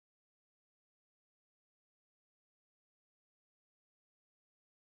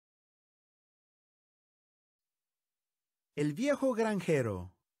El viejo granjero.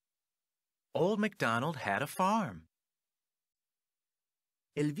 Old MacDonald had a farm.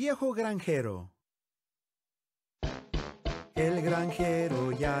 El viejo granjero. El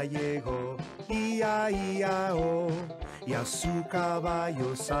granjero ya llegó, ia-ia-o, y a su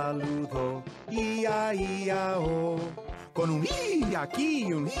caballo saludó, ia-ia-o. Con un i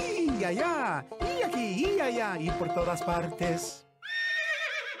aquí, un i allá, i aquí, i allá, y por todas partes.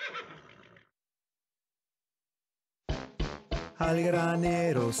 Al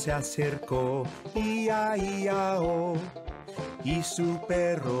granero se acercó, ia-ia-o, y su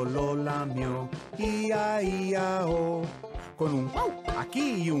perro lo lamió, ia-ia-o. Con un guau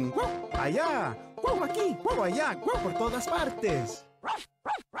aquí y un guau allá, guau aquí, guau allá, guau por todas partes.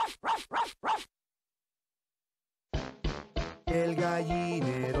 El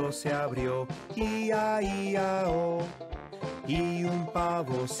gallinero se abrió, ia-ia-o, y un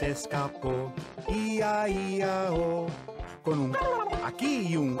pavo se escapó, ia-ia-o. Con un guau aquí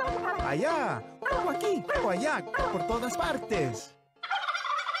y un guau allá, guau aquí, guau allá, guau por todas partes.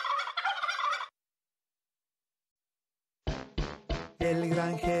 El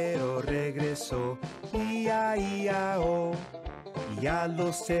granjero regresó, ia-ia-o, y a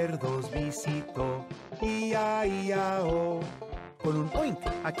los cerdos visitó, ia-ia-o. Con un oink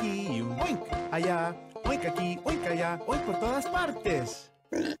aquí y un oink allá, oink aquí, oink allá, oink por todas partes.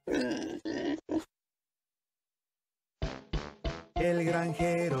 El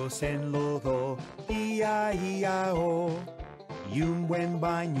granjero se enlodó, ia-ia-o, y un buen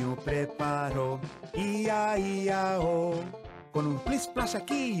baño preparó, ia-ia-o. Con un plis plas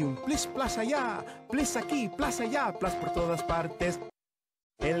aquí y un plis plas allá, plis aquí, plas allá, plas por todas partes.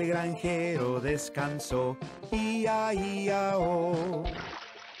 El granjero descansó, ia-ia-o.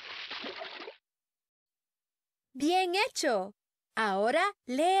 Bien hecho. Ahora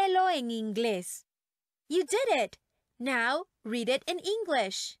léelo en inglés. You did it. Now read it in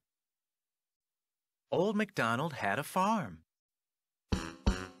English. Old MacDonald had a farm.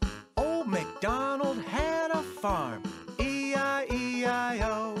 Old MacDonald had a farm.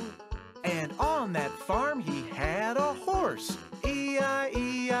 E-I-E-I-O. And on that farm he had a horse.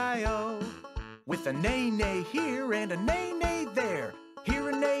 E-I-E-I-O. With a neigh-neigh here and a neigh-neigh there. Here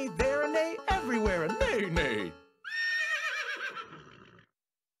a neigh, there a neigh, everywhere a neigh-neigh.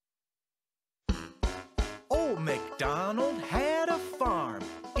 Old MacDonald had a farm.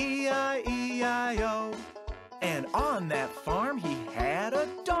 E-I-E-I-O. And on that farm he had a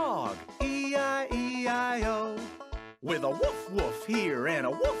dog. E-I-E-I-O. With a woof-woof here and a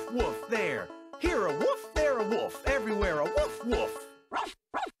woof-woof there. Here a woof, there a woof, everywhere a woof-woof.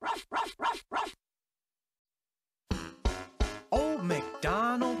 Old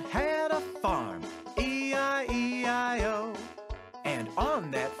MacDonald had a farm. E-I-E-I-O. And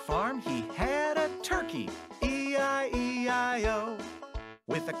on that farm he had a turkey. E-I-E-I-O.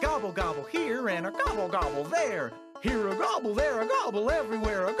 With a gobble-gobble here and a gobble-gobble there. Here a gobble, there a gobble,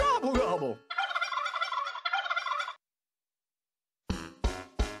 everywhere a gobble-gobble.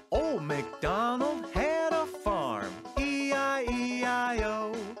 Old MacDonald had a farm,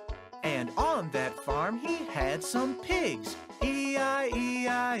 E-I-E-I-O. And on that farm he had some pigs,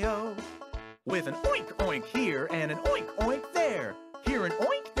 E-I-E-I-O. With an oink-oink here and an oink-oink there. Here an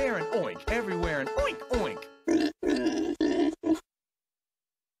oink, there an oink, everywhere an oink-oink.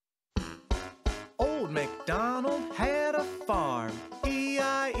 Old MacDonald had a farm,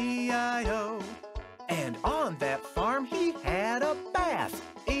 E-I-E-I-O. And on that farm he had a bath,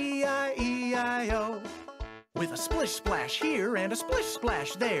 E-I-E-I-O. With a splish-splash here and a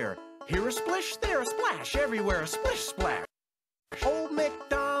splish-splash there. Here a splish, there a splash, everywhere a splish-splash. Old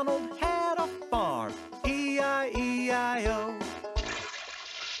MacDonald had a farm, E-I-E-I-O.